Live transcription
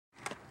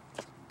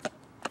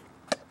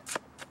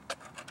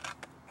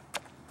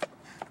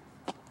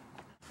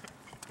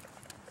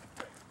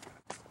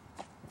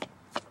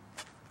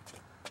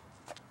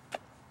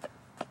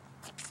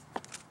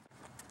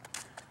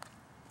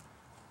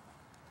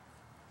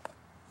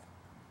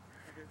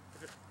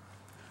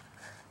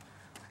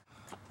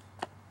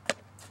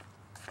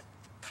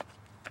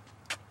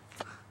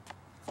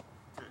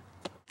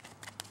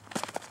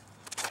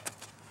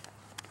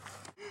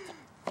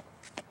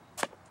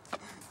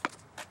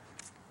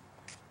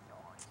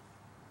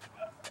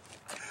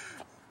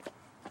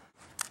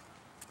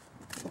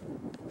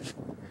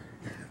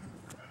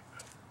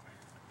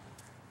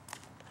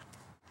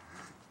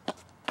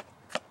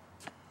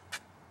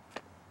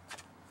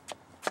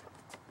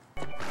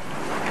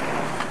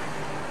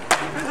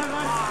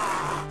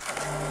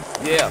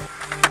Yeah.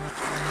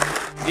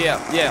 Yeah,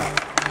 yeah.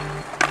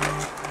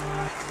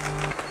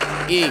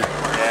 E.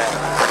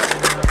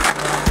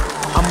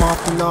 I'm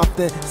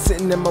often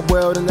sitting in my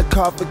world in the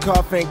coffin,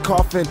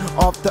 coughing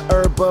off the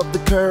herb of the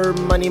curb.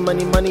 Money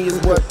is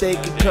what they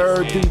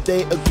concur. Do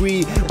they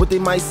agree? What they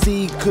might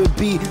see could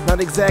be not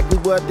exactly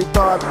what they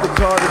thought. The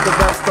card of the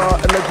rap star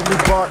allegedly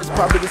bought is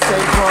probably the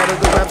same part of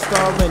the rap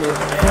star rented.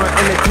 Front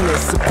in the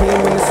tennis,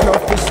 supreme in the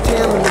snowfish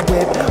tail in the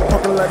whip.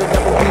 Parking lot of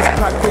double B's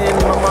clocked in.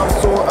 My mom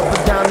saw up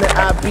and down that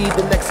I be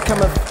the next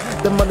comer.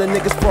 The mother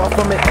niggas far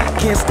from it.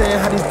 Can't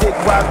stand how these dick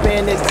wide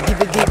bandits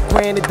either get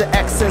granted the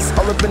access.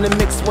 All up in the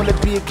mix, wanna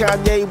be a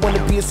Kanye,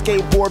 wanna be a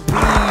skateboard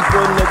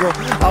people, nigga.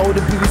 Oh,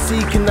 the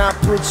BBC cannot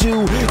put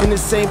you in the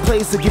same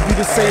place or give you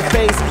the same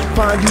face.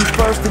 Find you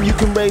first and you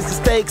can raise the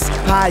stakes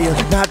higher.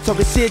 Not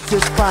talking shit,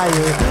 just fire.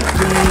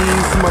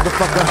 Please,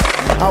 motherfucker.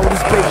 All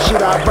this fake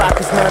shit I rock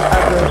is none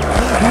other.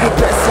 You the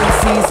best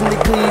MCs in the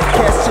cleave,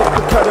 cast chip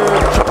the cutter,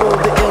 triple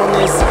the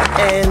illness.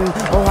 And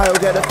Ohio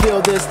gotta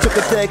feel this. Took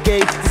a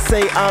decade to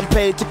say I'm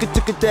paid. Took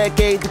a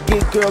decade to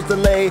get girls to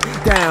lay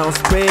down.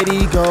 Spread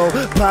ego,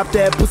 pop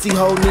that pussy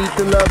hole, need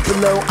the love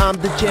below. I'm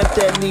the champ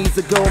that needs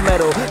a gold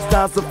medal.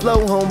 Styles of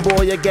flow,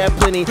 homeboy, I got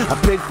plenty. I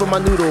pick for my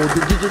noodle,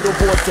 the digital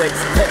vortex.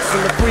 Text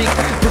in the freak,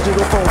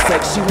 digital phone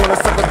sex. She wanna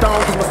suck a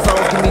dong to my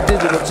song, give me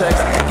digital checks.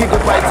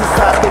 Gigabytes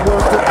inside the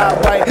words that I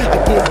write. I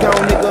get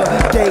gone, nigga,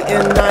 day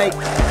and night.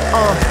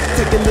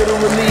 Take a little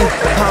relief.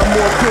 How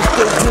more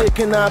crystal clear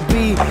can I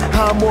be?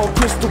 How more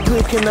crystal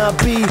clear can I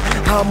be?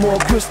 How more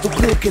crystal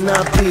clear can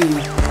I be?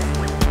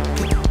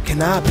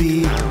 Can I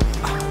be?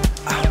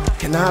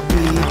 Can I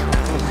be?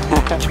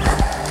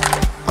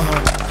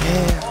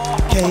 Yeah,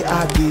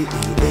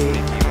 K-I-D-E-A.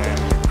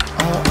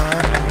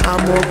 How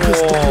more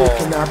crystal clear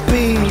can I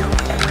be?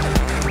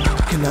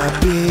 Can I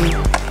be?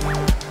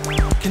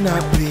 Can I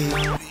be?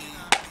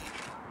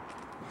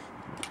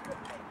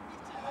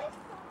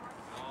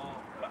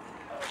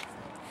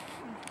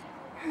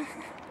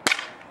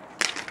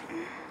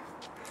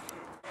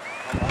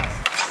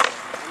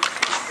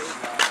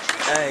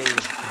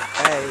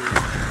 Hey,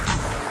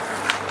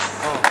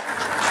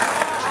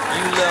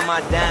 you love my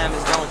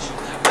diamonds, don't you?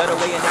 Love the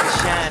way a nigga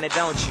shine,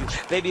 don't you?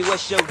 Baby,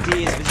 what's your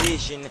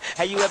disposition?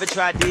 Have you ever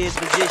tried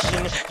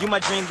disposition? You my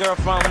dream girl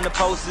from the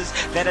posters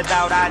that I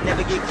thought I'd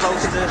never get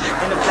close to.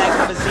 In the black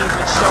limousines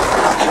with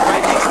chauffeurs,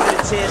 right next to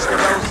the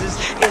Testarossas.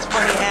 It's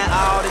funny how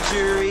all the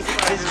jury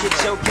just get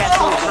your cat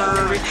so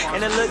furry,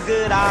 and it look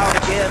good all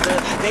together.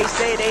 They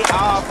say they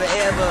all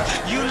forever.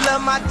 You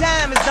love my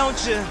diamonds, don't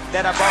you?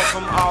 That I bought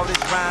from all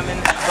this rhyming,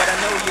 but I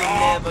know you'll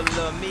never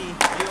love me.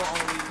 You'll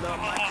only love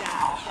my diamonds.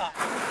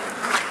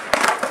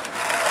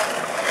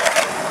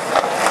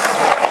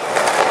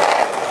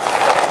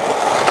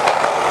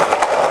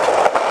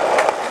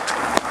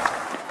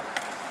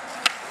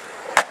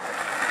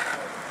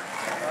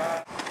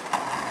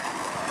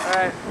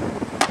 Alright.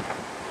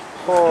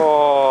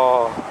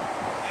 Oh.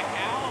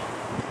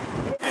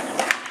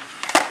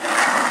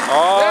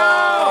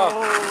 Oh.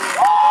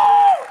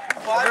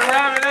 We're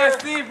having this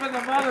deep in the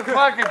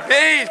motherfucking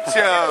beach,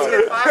 yo.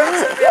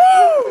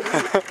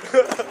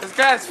 This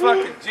guy's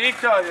fucking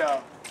Chico,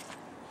 yo.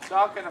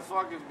 Talking a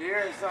fucking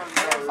beer or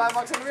something.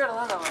 $5 a beer,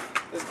 I don't know.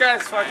 This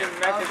guy's fucking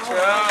Mecha Cho,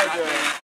 yo.